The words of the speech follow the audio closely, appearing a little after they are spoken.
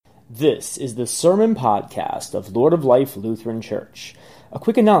This is the Sermon Podcast of Lord of Life Lutheran Church. A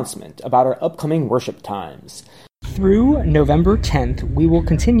quick announcement about our upcoming worship times. Through November 10th, we will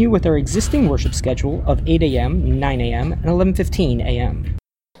continue with our existing worship schedule of 8 a.m., 9 a.m., and 11:15 a.m.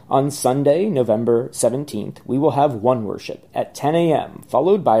 On Sunday, November 17th, we will have one worship at 10 a.m.,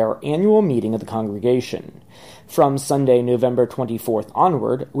 followed by our annual meeting of the congregation. From Sunday, November 24th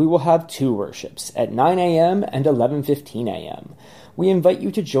onward, we will have two worships at 9 a.m. and 11:15 a.m. We invite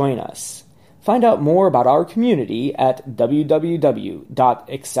you to join us. Find out more about our community at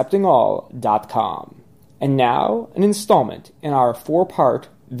www.acceptingall.com. And now, an installment in our four-part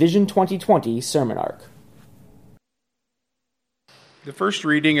Vision 2020 sermon arc. The first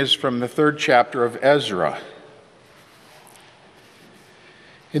reading is from the third chapter of Ezra.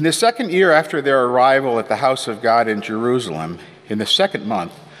 In the second year after their arrival at the house of God in Jerusalem, in the second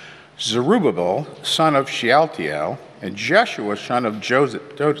month, Zerubbabel, son of Shealtiel, and Jeshua, son of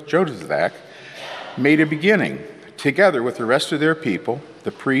Jozadak, made a beginning, together with the rest of their people,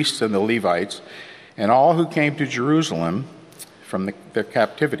 the priests and the Levites, and all who came to Jerusalem from their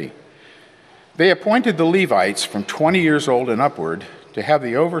captivity. They appointed the Levites from 20 years old and upward to have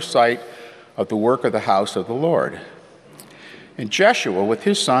the oversight of the work of the house of the Lord. And Jeshua with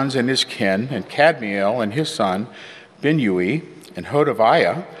his sons and his kin, and Kadmiel and his son, Binnui, and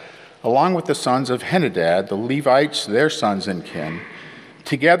Hodaviah, along with the sons of Henadad, the Levites, their sons and kin,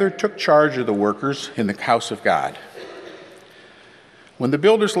 together took charge of the workers in the house of God. When the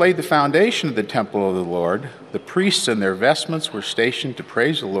builders laid the foundation of the temple of the Lord, the priests in their vestments were stationed to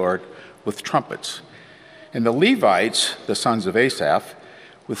praise the Lord with trumpets, and the Levites, the sons of Asaph,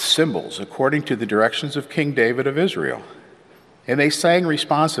 with cymbals, according to the directions of King David of Israel. And they sang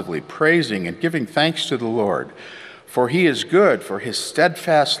responsively, praising and giving thanks to the Lord, for he is good, for his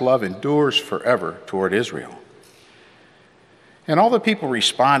steadfast love endures forever toward Israel. And all the people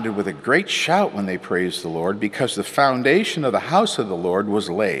responded with a great shout when they praised the Lord, because the foundation of the house of the Lord was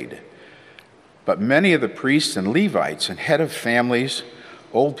laid. But many of the priests and Levites and head of families,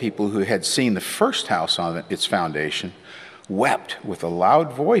 old people who had seen the first house on its foundation, wept with a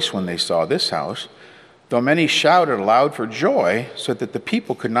loud voice when they saw this house, though many shouted aloud for joy, so that the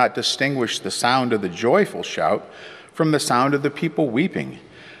people could not distinguish the sound of the joyful shout from the sound of the people weeping.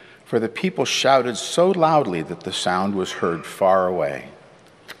 For the people shouted so loudly that the sound was heard far away.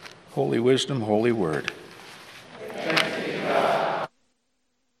 Holy wisdom, holy word.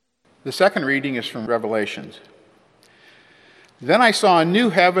 The second reading is from Revelations. Then I saw a new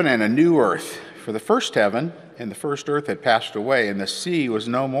heaven and a new earth, for the first heaven and the first earth had passed away, and the sea was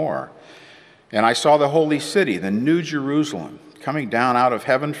no more. And I saw the holy city, the new Jerusalem, coming down out of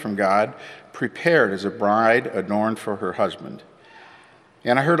heaven from God, prepared as a bride adorned for her husband.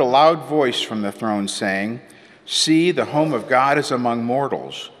 And I heard a loud voice from the throne saying, "See, the home of God is among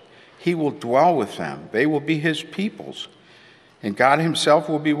mortals. He will dwell with them. They will be his peoples. And God himself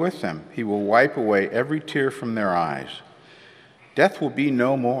will be with them. He will wipe away every tear from their eyes. Death will be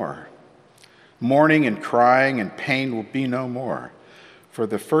no more. Mourning and crying and pain will be no more, for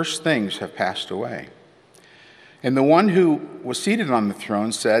the first things have passed away." And the one who was seated on the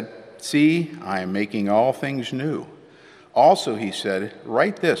throne said, "See, I am making all things new." Also, he said,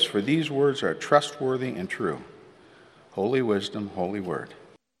 "Write this, for these words are trustworthy and true." Holy wisdom, holy word.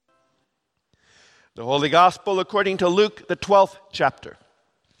 The Holy Gospel according to Luke, the 12th chapter.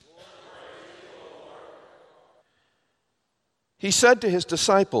 He said to his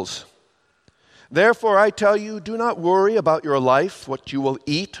disciples, "Therefore I tell you, do not worry about your life, what you will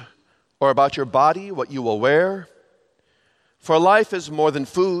eat, or about your body, what you will wear. For life is more than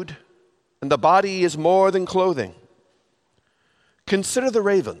food, and the body is more than clothing. Consider the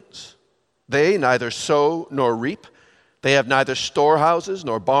ravens. They neither sow nor reap. They have neither storehouses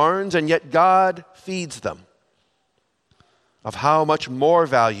nor barns, and yet God feeds them. Of how much more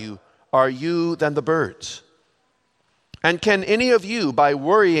value are you than the birds? And can any of you, by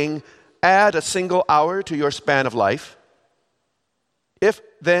worrying, add a single hour to your span of life? If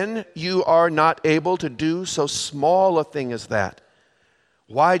then you are not able to do so small a thing as that,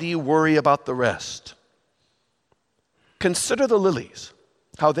 why do you worry about the rest? Consider the lilies,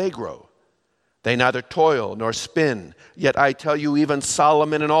 how they grow. They neither toil nor spin, yet I tell you, even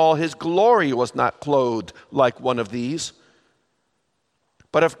Solomon in all his glory was not clothed like one of these.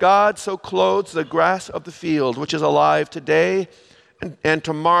 But if God so clothes the grass of the field, which is alive today and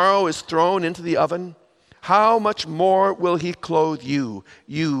tomorrow is thrown into the oven, how much more will he clothe you,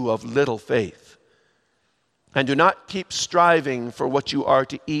 you of little faith? And do not keep striving for what you are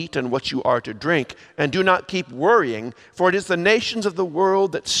to eat and what you are to drink, and do not keep worrying, for it is the nations of the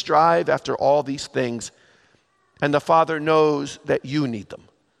world that strive after all these things, and the Father knows that you need them.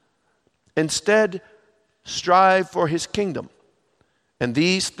 Instead, strive for his kingdom, and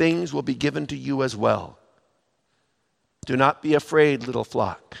these things will be given to you as well. Do not be afraid, little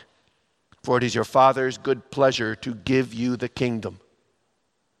flock, for it is your Father's good pleasure to give you the kingdom.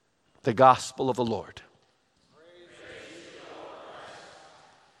 The gospel of the Lord.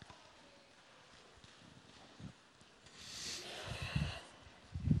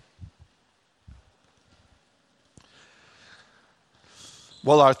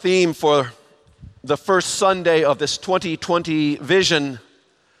 Well, our theme for the first Sunday of this 2020 Vision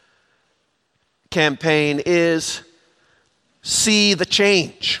campaign is See the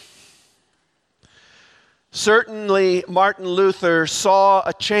Change. Certainly, Martin Luther saw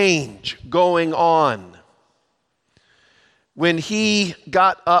a change going on when he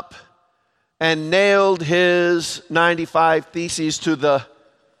got up and nailed his 95 Theses to the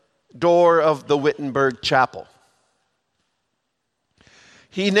door of the Wittenberg Chapel.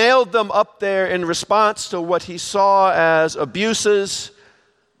 He nailed them up there in response to what he saw as abuses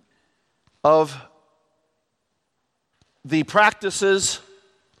of the practices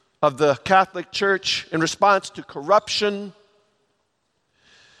of the Catholic Church, in response to corruption.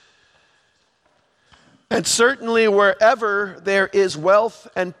 And certainly wherever there is wealth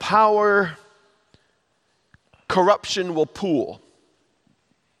and power, corruption will pool.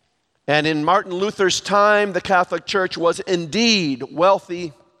 And in Martin Luther's time, the Catholic Church was indeed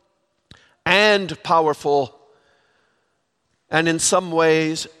wealthy and powerful, and in some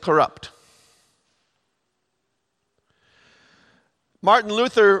ways corrupt. Martin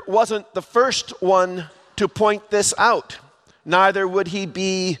Luther wasn't the first one to point this out. Neither would he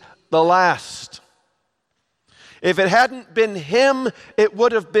be the last. If it hadn't been him, it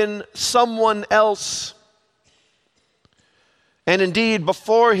would have been someone else. And indeed,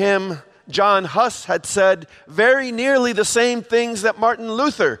 before him, John Huss had said very nearly the same things that Martin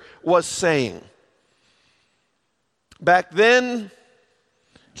Luther was saying. Back then,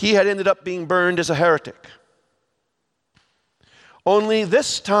 he had ended up being burned as a heretic. Only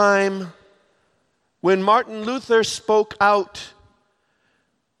this time, when Martin Luther spoke out,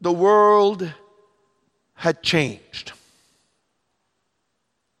 the world had changed.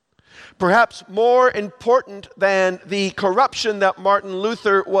 Perhaps more important than the corruption that Martin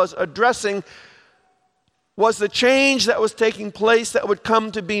Luther was addressing was the change that was taking place that would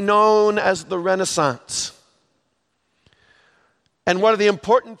come to be known as the Renaissance. And one of the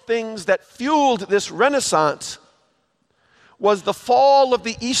important things that fueled this Renaissance was the fall of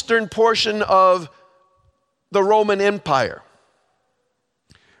the eastern portion of the Roman Empire.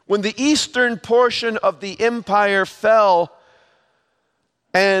 When the eastern portion of the empire fell,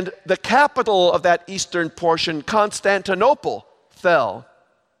 and the capital of that eastern portion, Constantinople, fell,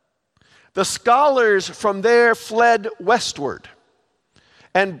 the scholars from there fled westward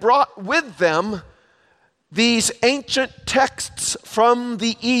and brought with them these ancient texts from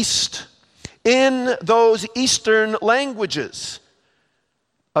the east in those eastern languages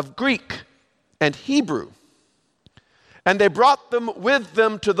of Greek and Hebrew. And they brought them with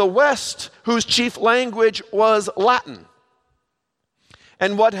them to the west, whose chief language was Latin.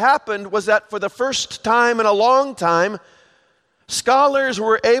 And what happened was that for the first time in a long time, scholars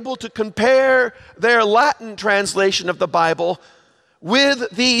were able to compare their Latin translation of the Bible with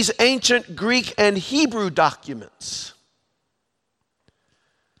these ancient Greek and Hebrew documents.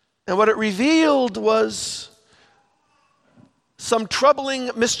 And what it revealed was some troubling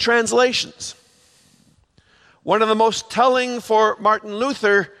mistranslations. One of the most telling for Martin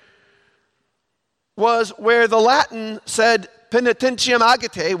Luther was where the Latin said penitentiam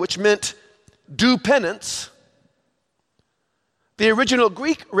agite, which meant do penance. The original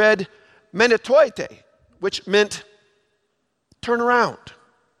Greek read menetoite, which meant turn around,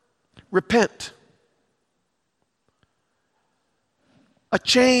 repent. A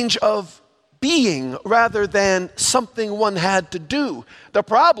change of being rather than something one had to do. The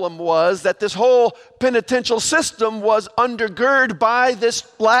problem was that this whole penitential system was undergirded by this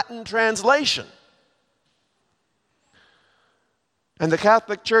Latin translation. And the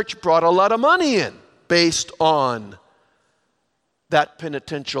Catholic Church brought a lot of money in based on that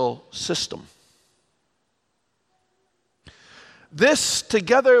penitential system. This,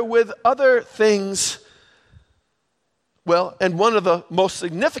 together with other things, and one of the most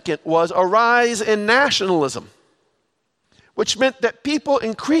significant was a rise in nationalism, which meant that people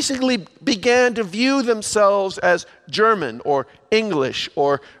increasingly began to view themselves as German or English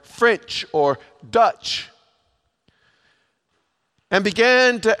or French or Dutch, and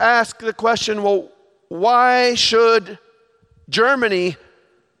began to ask the question, well, why should Germany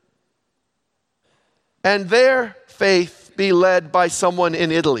and their faith be led by someone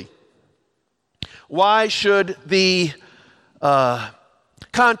in Italy Why should the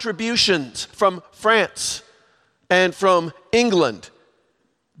contributions from France and from England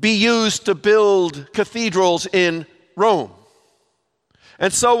be used to build cathedrals in Rome?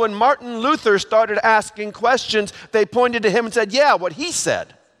 And so when Martin Luther started asking questions, they pointed to him and said, yeah, what he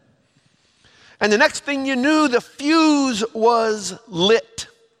said. And the next thing you knew, the fuse was lit.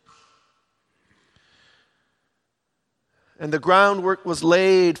 And the groundwork was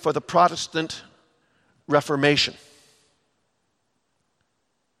laid for the Protestant Reformation.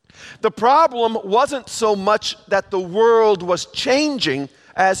 The problem wasn't so much that the world was changing,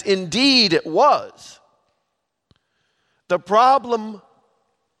 as indeed it was. The problem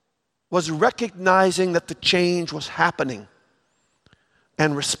was recognizing that the change was happening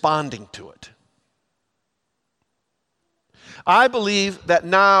and responding to it. I believe that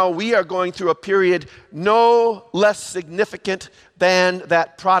now we are going through a period no less significant than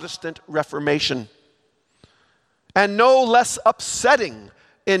that Protestant Reformation, and no less upsetting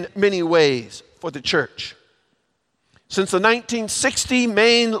in many ways for the church. Since the 1960s,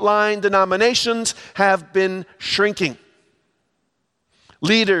 mainline denominations have been shrinking.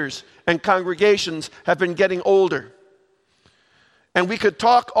 Leaders and congregations have been getting older. And we could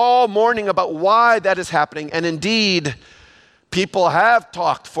talk all morning about why that is happening, and indeed, people have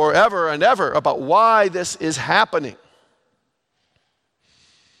talked forever and ever about why this is happening.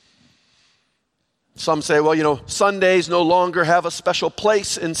 Some say, well, Sundays no longer have a special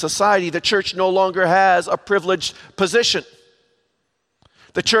place in society. The church no longer has a privileged position.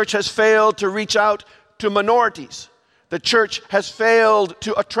 The church has failed to reach out to minorities. The church has failed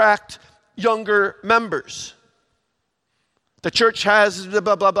to attract younger members. The church has blah,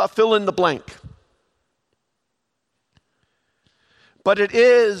 blah, blah, blah, fill in the blank. But it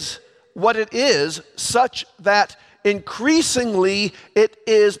is what it is, such that increasingly it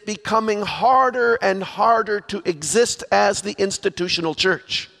is becoming harder and harder to exist as the institutional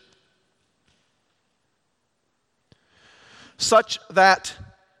church. Such that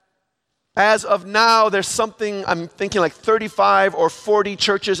as of now, there's something, I'm thinking like 35 or 40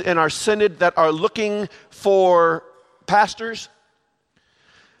 churches in our synod that are looking for pastors.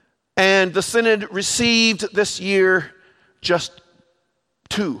 And the synod received this year just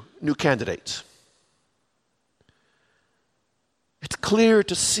 2 new candidates. It's clear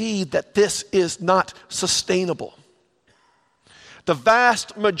to see that this is not sustainable. The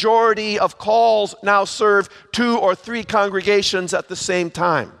vast majority of calls now serve 2 or 3 congregations at the same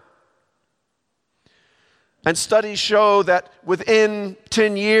time. And studies show that within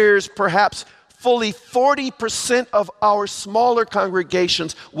 10 years, perhaps fully 40% of our smaller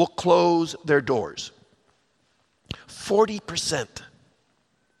congregations will close their doors. 40%.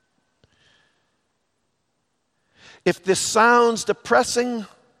 If this sounds depressing,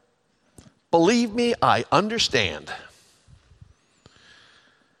 believe me, I understand.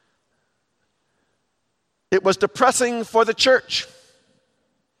 It was depressing for the church.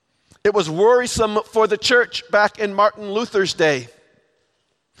 It was worrisome for the church back in Martin Luther's day.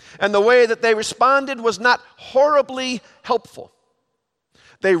 And the way that they responded was not horribly helpful.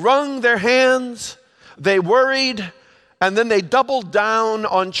 They wrung their hands, they worried, and then they doubled down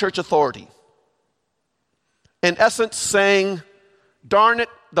on church authority. In essence, saying, darn it,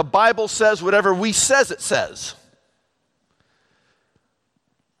 the Bible says whatever we says it says.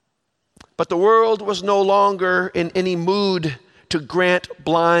 But the world was no longer in any mood to grant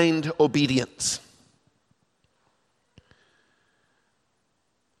blind obedience.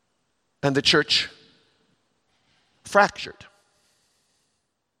 And the church fractured.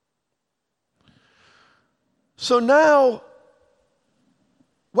 So now,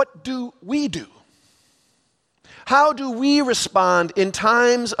 what do we do? How do we respond in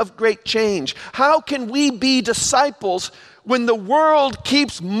times of great change? How can we be disciples when the world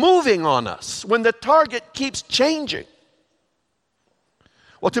keeps moving on us, when the target keeps changing?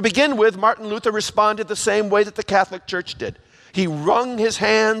 Well, to begin with, Martin Luther responded the same way that the Catholic Church did. He wrung his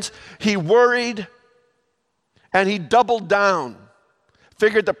hands, he worried, and he doubled down.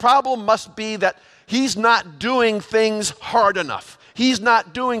 Figured the problem must be that he's not doing things hard enough. He's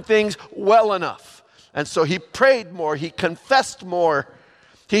not doing things well enough. And so he prayed more, he confessed more,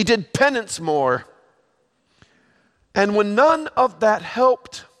 he did penance more. And when none of that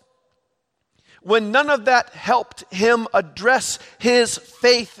helped him address his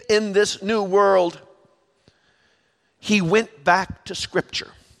faith in this new world, he went back to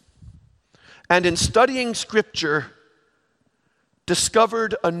Scripture. And in studying Scripture,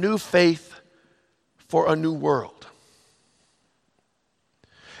 discovered a new faith for a new world.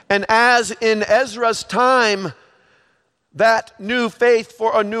 And as in Ezra's time, That new faith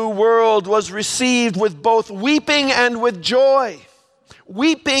for a new world was received with both weeping and with joy.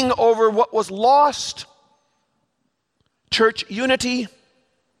 Weeping over what was lost, church unity,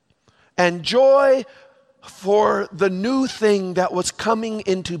 and joy for the new thing that was coming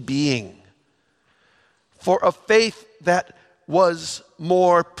into being, for a faith that was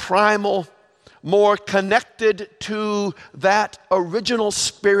more primal, more connected to that original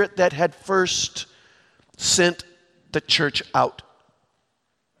spirit that had first sent the church out.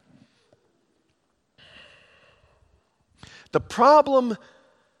 The problem,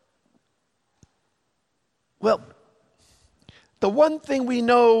 well, the one thing we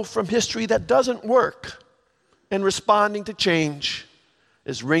know from history that doesn't work in responding to change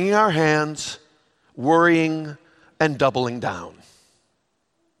is wringing our hands, worrying, and doubling down.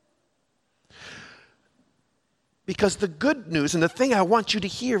 Because the good news, and the thing I want you to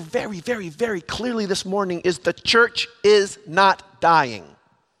hear very, very, very clearly this morning, is the church is not dying.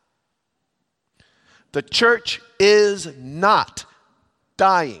 The church is not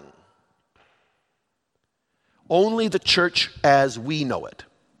dying. Only the church as we know it.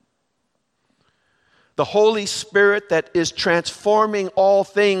 The Holy Spirit that is transforming all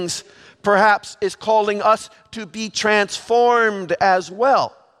things perhaps is calling us to be transformed as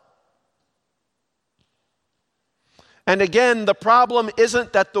well. And again, the problem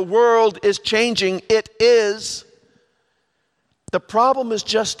isn't that the world is changing, it is. The problem is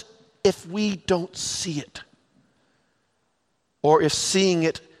just if we don't see it, or if seeing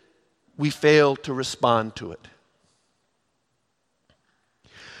it, we fail to respond to it.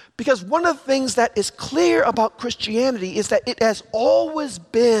 Because one of the things that is clear about Christianity is that it has always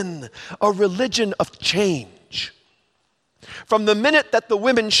been a religion of change. From the minute that the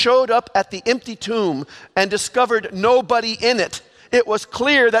women showed up at the empty tomb and discovered nobody in it, it was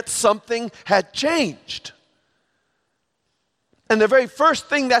clear that something had changed. And the very first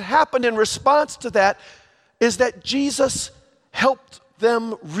thing that happened in response to that is that Jesus helped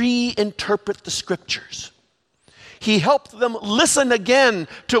them reinterpret the scriptures. He helped them listen again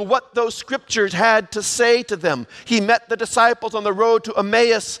to what those scriptures had to say to them. He met the disciples on the road to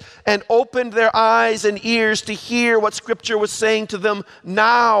Emmaus and opened their eyes and ears to hear what scripture was saying to them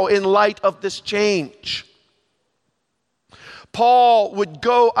now in light of this change. Paul would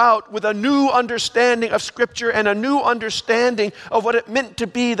go out with a new understanding of scripture and a new understanding of what it meant to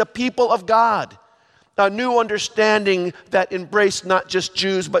be the people of God. A new understanding that embraced not just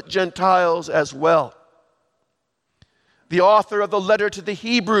Jews but Gentiles as well. The author of the letter to the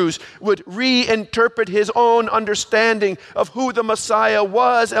Hebrews would reinterpret his own understanding of who the Messiah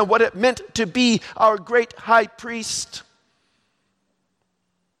was and what it meant to be our great high priest.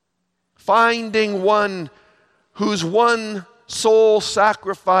 Finding one whose one soul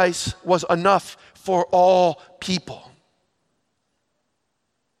sacrifice was enough for all people.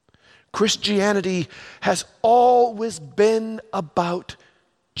 Christianity has always been about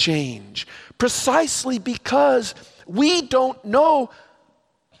change, precisely because we don't know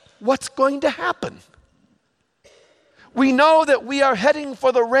what's going to happen. We know that we are heading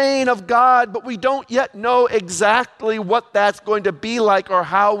for the reign of God, but we don't yet know exactly what that's going to be like or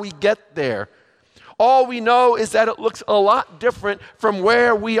how we get there. All we know is that it looks a lot different from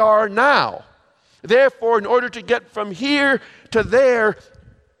where we are now. Therefore, in order to get from here to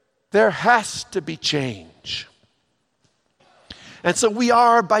there has to be change. And so we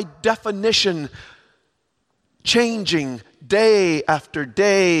are, by definition, changing day after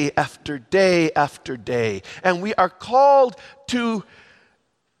day after day after day. And we are called to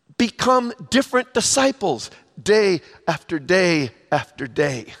become different disciples day after day after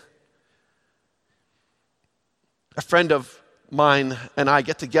day. A friend of mine and I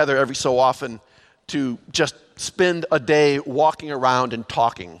get together every so often to just spend a day walking around and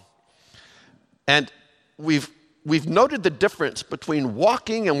talking. And we've noted the difference between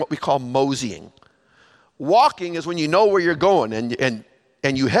walking and what we call moseying. Walking is when you know where you're going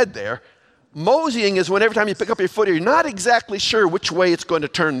and you head there. Moseying is when every time you pick up your foot, you're not exactly sure which way it's going to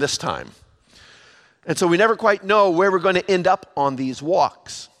turn this time. And so we never quite know where we're going to end up on these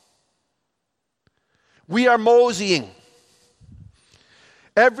walks. We are moseying.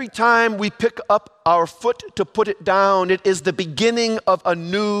 Every time we pick up our foot to put it down, it is the beginning of a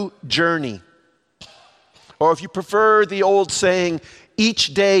new journey. Or if you prefer the old saying,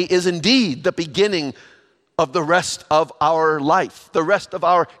 each day is indeed the beginning of the rest of our life, the rest of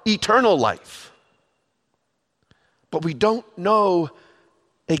our eternal life. But we don't know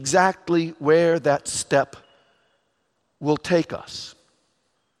exactly where that step will take us.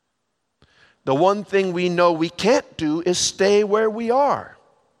 The one thing we know we can't do is stay where we are.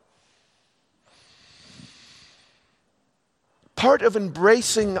 part of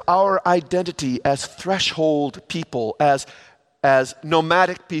embracing our identity as threshold people, as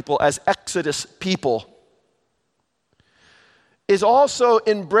nomadic people, as Exodus people, is also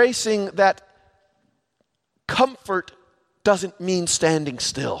embracing that comfort doesn't mean standing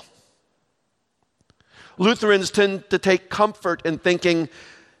still. Lutherans tend to take comfort in thinking,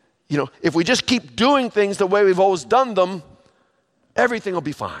 if we just keep doing things the way we've always done them, everything will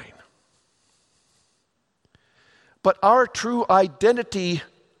be fine. But our true identity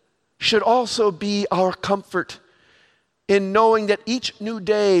should also be our comfort in knowing that each new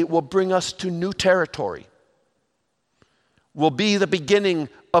day will bring us to new territory, will be the beginning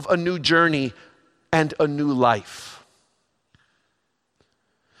of a new journey and a new life.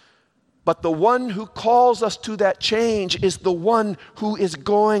 But the one who calls us to that change is the one who is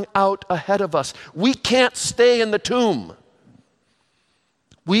going out ahead of us. We can't stay in the tomb.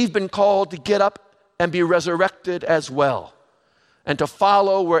 We've been called to get up and be resurrected as well, and to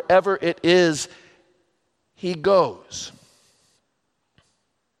follow wherever it is he goes.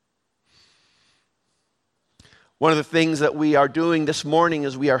 One of the things that we are doing this morning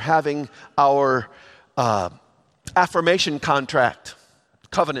is we are having our affirmation contract,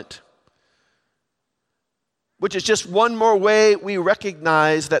 covenant, which is just one more way we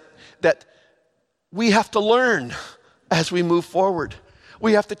recognize that we have to learn as we move forward.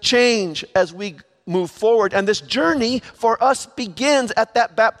 We have to change as we move forward. And this journey for us begins at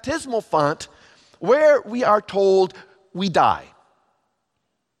that baptismal font where we are told we die,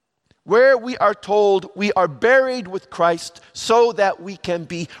 where we are told we are buried with Christ so that we can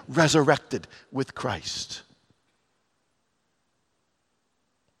be resurrected with Christ.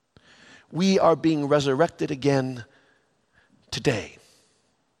 We are being resurrected again today.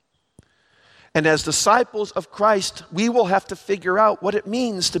 And as disciples of Christ, we will have to figure out what it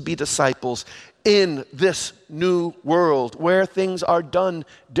means to be disciples in this new world where things are done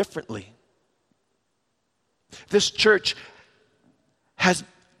differently. This church has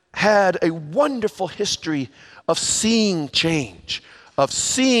had a wonderful history of seeing change, of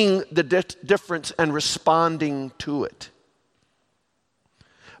seeing the difference and responding to it.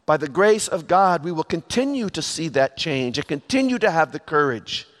 By the grace of God, we will continue to see that change and continue to have the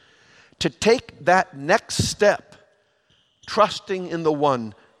courage to take that next step, trusting in the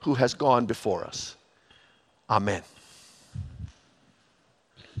one who has gone before us. Amen.